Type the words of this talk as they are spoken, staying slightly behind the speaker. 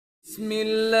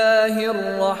বিসমিল্লাহির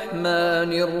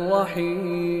রহমানির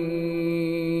রহিম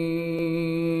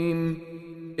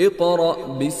ইকরা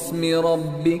বিসমি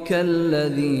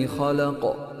রাব্বিকাল্লাযী খালাক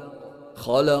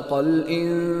খালাকাল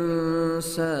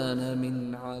ইনসানা মিন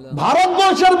আলাক।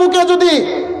 ভারতবর্ষের বুকে যদি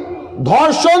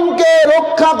ধর্ষণকে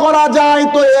রক্ষা করা যায়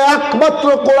তো একমাত্র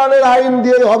কোরআনের আইন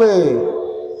দিয়ে হবে।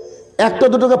 একটা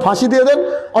দুটোকে ফাঁসি দিয়ে দেন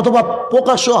অথবা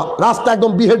প্রকাশ্য রাস্তা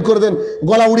একদম বিহেড করে দেন,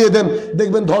 গলা উড়িয়ে দেন,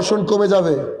 দেখবেন ধর্ষণ কমে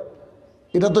যাবে।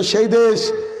 এটা তো সেই দেশ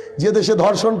যে দেশে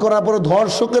ধর্ষণ করার পরে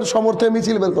ধর্ষকের সমর্থনে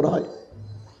মিছিল বের করা হয়।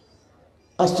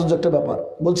 আশ্চর্য একটা ব্যাপার।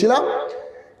 বলছিলাম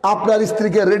আপনার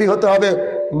স্ত্রীকে রেডি হতে হবে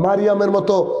মারিয়ামের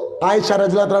মতো, আয়েশা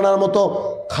রাদিয়াল্লাহু আনহার মতো,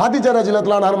 খাদিজা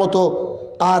রাদিয়াল্লাহু আনহার মতো।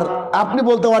 আর আপনি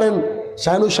বলতে পারেন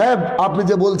শাহিনুর সাহেব আপনি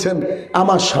যে বলছেন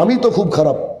আমার স্বামী তো খুব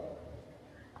খারাপ,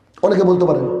 অনেকে বলতে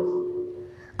পারেন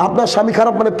আপনার স্বামী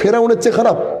খারাপ মানে ফেরাউনের চেয়ে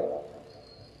খারাপ?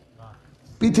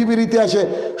 পৃথিবীর ইতিহাসে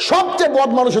সবচেয়ে বদ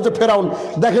মানুষ হচ্ছে ফেরাউন।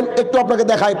 দেখেন একটু আপনাকে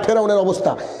দেখায় ফেরাউনের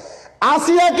অবস্থা।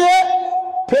 আসিয়াকে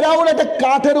ফেরাউন একটা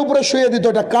কাঠের উপরে শুয়ে দিত,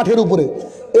 এটা কাঠের উপরে,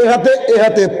 এ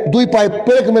হাতে দুই পায়ে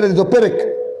পেরেক মেরে দিত, পেরেক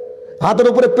হাতের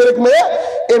উপরে পেরেক মেরে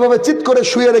এভাবে চিৎ করে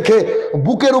শুয়ে রেখে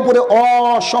বুকের উপরে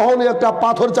অসহনীয় একটা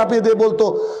পাথর চাপিয়ে দিয়ে বলতো,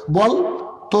 বল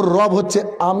তোর রব হচ্ছে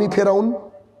আমি ফেরাউন।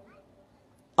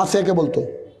 আসিয়াকে বলতো,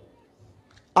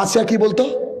 আসিয়া কি বলতো?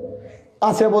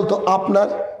 আসিয়া বলতো আপনার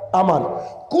আমার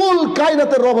কুল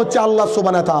কায়নাতের রব হচ্ছে আল্লাহ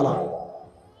সুবহানাহু ওয়া তাআলা।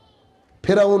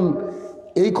 ফেরাউন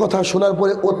এই কথা শোনার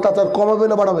পরে অত্যাচার কমাবে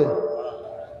না বাড়াবে?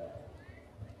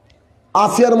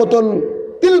 আসিয়ার মতন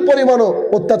তিল পরিমাণও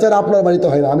অত্যাচার আপনার বাড়িতে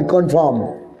হয় না, আমি কনফার্ম।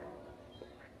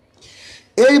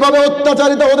 এইভাবে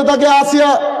অত্যাচারিত হতে থাকে আসিয়া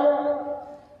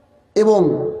এবং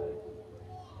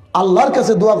আল্লাহর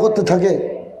কাছে দোয়া করতে থাকে,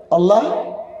 আল্লাহ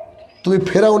তুমি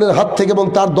ফেরাউনের হাত থেকে এবং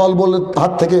তার দলবলের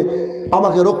হাত থেকে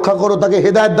আমাকে রক্ষা করো, তাকে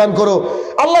হেদায়েত দান করো।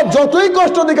 আল্লাহ যতই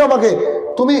কষ্ট দিক আমাকে,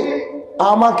 তুমি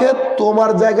আমাকে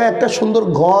তোমার জায়গায় একটা সুন্দর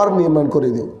ঘর নির্মাণ করে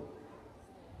দিও,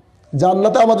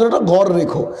 জান্নাতে আমার জন্য একটা ঘর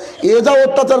রেখো। এ যা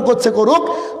অত্যাচার করছে করুক,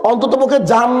 অন্তত পক্ষে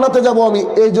জান্নাতে যাব আমি,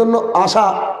 এই জন্য আশা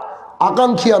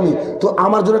আকাঙ্ক্ষী আমি, তো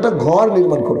আমার জন্য একটা ঘর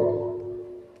নির্মাণ করো।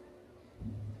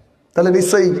 তাহলে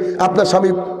নিশ্চয়ই আপনার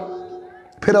স্বামী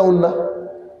ফেরাউন না?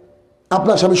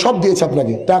 আপনার স্বামী সব দিয়েছে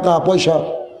আপনাকে, টাকা পয়সা।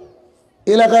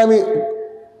 এলাকায় আমি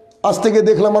আজ থেকে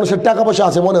দেখলাম মানুষের টাকা পয়সা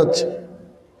আছে মনে হচ্ছে,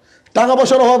 টাকা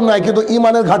পয়সার অভাব নাই, কিন্তু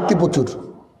ইমানের ঘাটতি প্রচুর,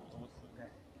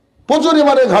 প্রচুর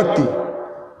ইমানের ঘাটতি।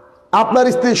 আপনার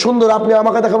স্ত্রী সুন্দর, আপনি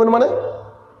আমাকে দেখাবেন মানে?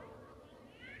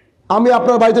 আমি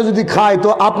আপনার বাড়িতে যদি খাই তো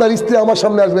আপনার স্ত্রী আমার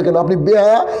সামনে আসবে কেন? আপনি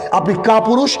বেহায়া, আপনি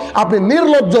কাপুরুষ, আপনি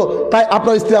নির্লজ্জ, তাই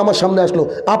আপনার স্ত্রী আমার সামনে আসলো,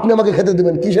 আপনি আমাকে খেতে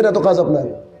দেবেন? কিসের এত কাজ আপনার?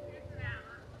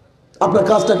 আপনার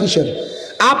কাজটা কিসের?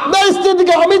 আপনার স্ত্রীর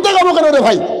দিকে আমি দেখাবো কেন রে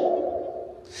ভাই?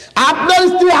 আপনার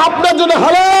স্ত্রী আপনার জন্য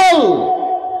হালাল।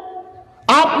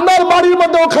 আপনার বাড়ির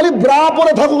মধ্যে ও খালি ব্রা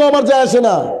পরে থাকুক আমার যায় আসে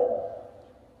না,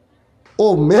 ও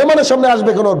মেহমানের সামনে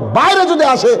আসবে কেন? বাইরে যদি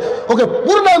আসে ওকে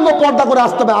পূর্ণাঙ্গ পর্দা করে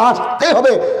আসতে হবে, আসতেই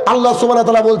হবে। আল্লাহ সুবহানাহু ওয়া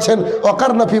তাআলা বলছেন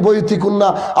ওয়াকারনা ফি বুয়ুতিকুন্না,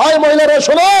 আয় মহিলারা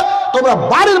শোনো, তোমরা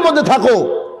বাড়ির মধ্যে থাকো,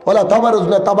 ওয়ালা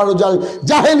তাবারুজনা তাবারুজাল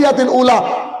জাহিলিয়াতিল উলা,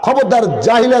 খবরদার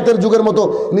জাহিলিয়াতের যুগের মতো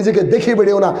নিজেকে দেখিয়ে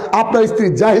বেড়িও না। আপনার স্ত্রী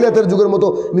জাহিলিয়াতের যুগের মতো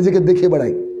নিজেকে দেখিয়ে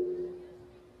বেড়ায়।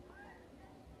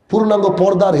 পূর্ণাঙ্গ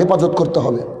পর্দার হেফাজত করতে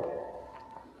হবে।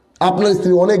 আপনার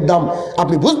স্ত্রী অনেক দাম,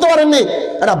 আপনি বুঝতে পারেননি।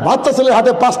 একটা বাচ্চা ছেলের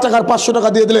হাতে 5 টাকার 500 টাকা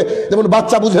দিয়ে দিলে যেমন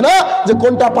বাচ্চা বুঝে না যে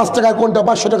কোনটা 5 টাকা কোনটা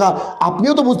 500 টাকা,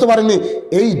 আপনিও তো বুঝতে পারেননি।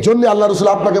 এই জন্য আল্লাহ রাসূল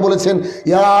আপনাকে বলেছেন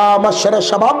ইয়া মাশশারা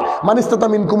শাবাব মান ইসতাতা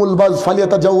মিনকুমুল বাজ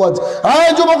ফালিয়াতাজাওয়াজ। এই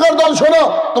যুবকের দল শোনো,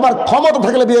 তোমার ক্ষমতা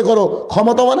থাকলে বিয়ে করো।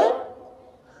 ক্ষমতা মানে?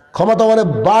 ক্ষমতা মানে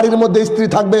বাড়ির মধ্যে স্ত্রী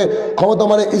থাকবে, ক্ষমতা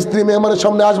মানে স্ত্রী মেহমানের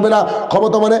সামনে আসবে না,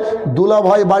 ক্ষমতা মানে দুলা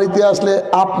ভাই বাড়িতে আসলে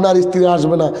আপনার স্ত্রী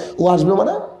আসবে না, ও আসবে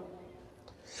মানে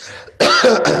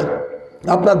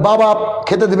আপনার বাবা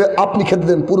খেতে দেবে, আপনি খেতে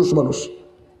দেন, পুরুষ মানুষ,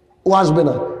 ও আসবে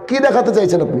না। কি দেখাতে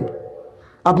চাইছেন আপনি?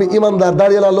 আপনি ইমানদার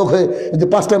দাঁড়িয়েলা লোক হয়ে যদি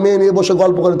 5টা মেয়ে নিয়ে বসে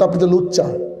গল্প করেন তো আপনি তো লুচ্চা।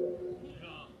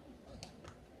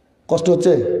 কষ্ট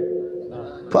হচ্ছে?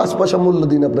 5 পয়সা মূল্য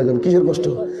দিন আপনাকে। কিসের কষ্ট?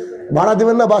 ভাড়া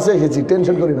দিবেন না? বাসে এসেছি,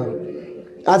 টেনশন করি না।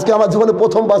 আজকে আমার জীবনে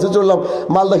প্রথম বাসে চড়লাম,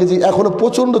 মালদা খেয়েছি, এখনো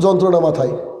প্রচন্ড যন্ত্রণা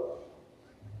মাথায়,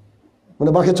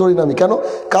 মানে বাসে চড়ি না আমি। কেন?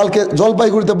 কালকে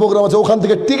জলপাইগুড়িতে প্রোগ্রাম আছে, ওখান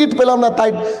থেকে টিকিট পেলাম না, তাই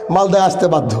মালদায় আসতে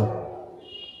বাধ্য।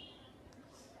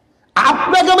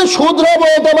 আপনাকে আমি শুধরাবো,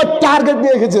 এটা আমার টার্গেট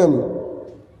নিয়ে রেখেছেন,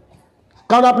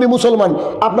 কারণ আপনি মুসলমান।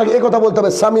 আপনাকে এই কথা বলতে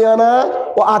হবে সামিয়ানা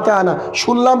ও আতানা,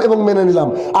 শুনলাম এবং মেনে নিলাম।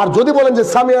 আর যদি বলেন যে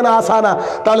সামিয়ানা আসানা,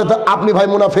 তাহলে তো আপনি ভাই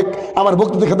মুনাফিক, আমার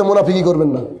বক্তব্যের ক্ষেত্রে মুনাফিকই করবেন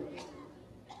না।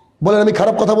 বলেন আমি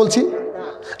খারাপ কথা বলছি?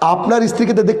 আপনার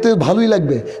স্ত্রীকে তো দেখতে ভালোই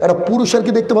লাগবে, একটা পুরুষের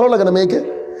কি দেখতে ভালো লাগে না মেয়েকে?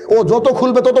 ও যত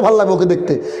খুলবে তত ভালো লাগবে ওকে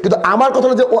দেখতে। কিন্তু আমার কথা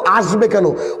হলো যে ও আসবে কেন?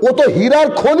 ও তো হীরার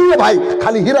খনি ভাই,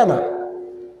 খালি হীরা না,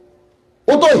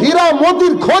 ও তো হীরা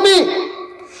মতির খনি।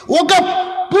 ওকে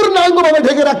পূর্ণাঙ্গভাবে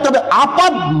ঢেকে রাখতে হবে,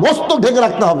 আপাত মস্তক ঢেকে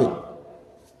রাখতে হবে,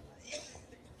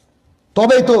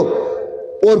 তবেই তো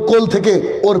ওর কোল থেকে,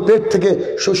 ওর পেট থেকে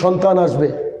সুসন্তান আসবে,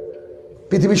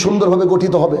 পৃথিবী সুন্দরভাবে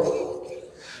গঠিত হবে,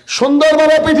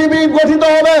 সুন্দরভাবে পৃথিবী গঠিত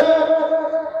হবে।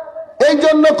 এই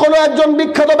জন্য কোন একজন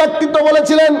বিখ্যাত ব্যক্তিত্ব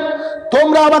বলেছিলেন,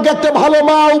 তোমরা আমাকে একটা ভালো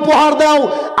মা উপহার দাও,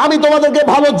 আমি তোমাদেরকে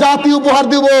ভালো জাতি উপহার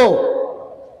দিব।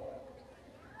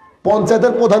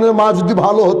 পঞ্চায়েতের প্রধানের মা যদি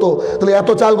ভালো হতো তাহলে এত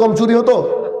চাল গম চুরি হতো?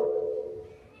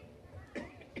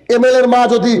 এমএলএর মা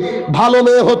যদি ভালো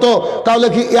মেয়ে হতো তাহলে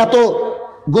কি এত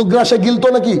গোগ্রাসে গিলতো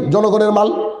নাকি জনগণের মাল?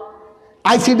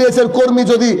 আইসিডিএস এর কর্মী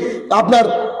যদি আপনার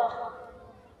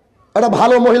একটা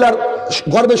ভালো মহিলার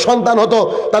গর্ভে সন্তান হতো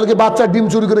তাহলে কি বাচ্চার ডিম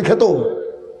চুরি করে খেত?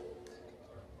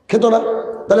 খেত না।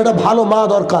 তাহলে এটা ভালো মা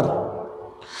দরকার,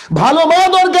 ভালো মা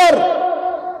দরকার।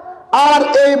 আর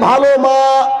এই ভালো মা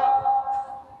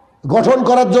গঠন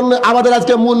করার জন্য আমাদের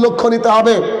আজকে মূল লক্ষ্য নিতে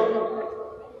হবে,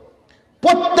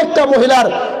 প্রত্যেকটা মহিলার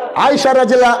আয়েশা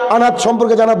রাদিয়াল্লাহু আনহা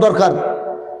সম্পর্কে জানার দরকার,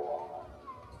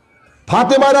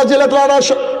 ফাতেমা রাদিয়াল্লাহু আনহা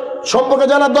সম্পর্কে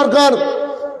জানার দরকার।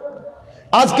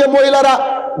 আজকে মহিলারা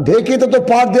ঢেকিতে তো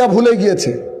পাট দেওয়া ভুলে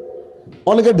গিয়েছে,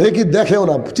 অনেকে ঢেকি দেখেও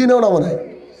না, চিনেও না, মনে হয়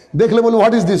দেখলে বলবো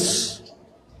হোয়াট ইজ দিস,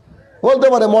 বলতে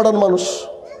পারে মডার্ন মানুষ।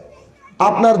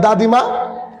 আপনার দাদিমা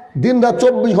দিন রাত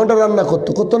 24 ঘন্টা রান্না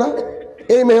করতো না?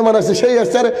 এই মেহমান আসছে, সেই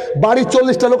আসছে, আর বাড়ির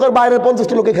 40টা লোক আর বাইরের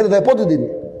 50টা লোকে খেতে দেয় প্রতিদিন।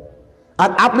 আর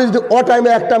আপনি যদি অ টাইমে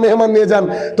একটা মেহমান নিয়ে যান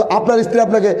তো আপনার স্ত্রী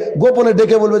আপনাকে গোপনে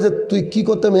ডেকে বলবে যে তুই কি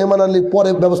করতে মেহমান আনলি, পরে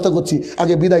ব্যবস্থা করছি,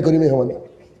 আগে বিদায় করি মেহমান।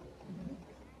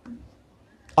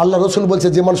 আল্লাহ রসুল বলছে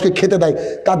যে মানুষকে খেতে দেয়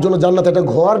তার জন্য জান্নাতে একটা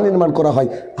ঘর নির্মাণ করা হয়,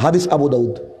 হাদিস আবু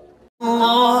দাউদ।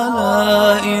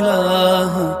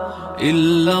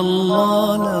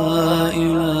 ইল্লাল্লাহ, লা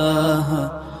ইলাহা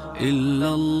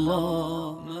ইল্লাল্লাহ।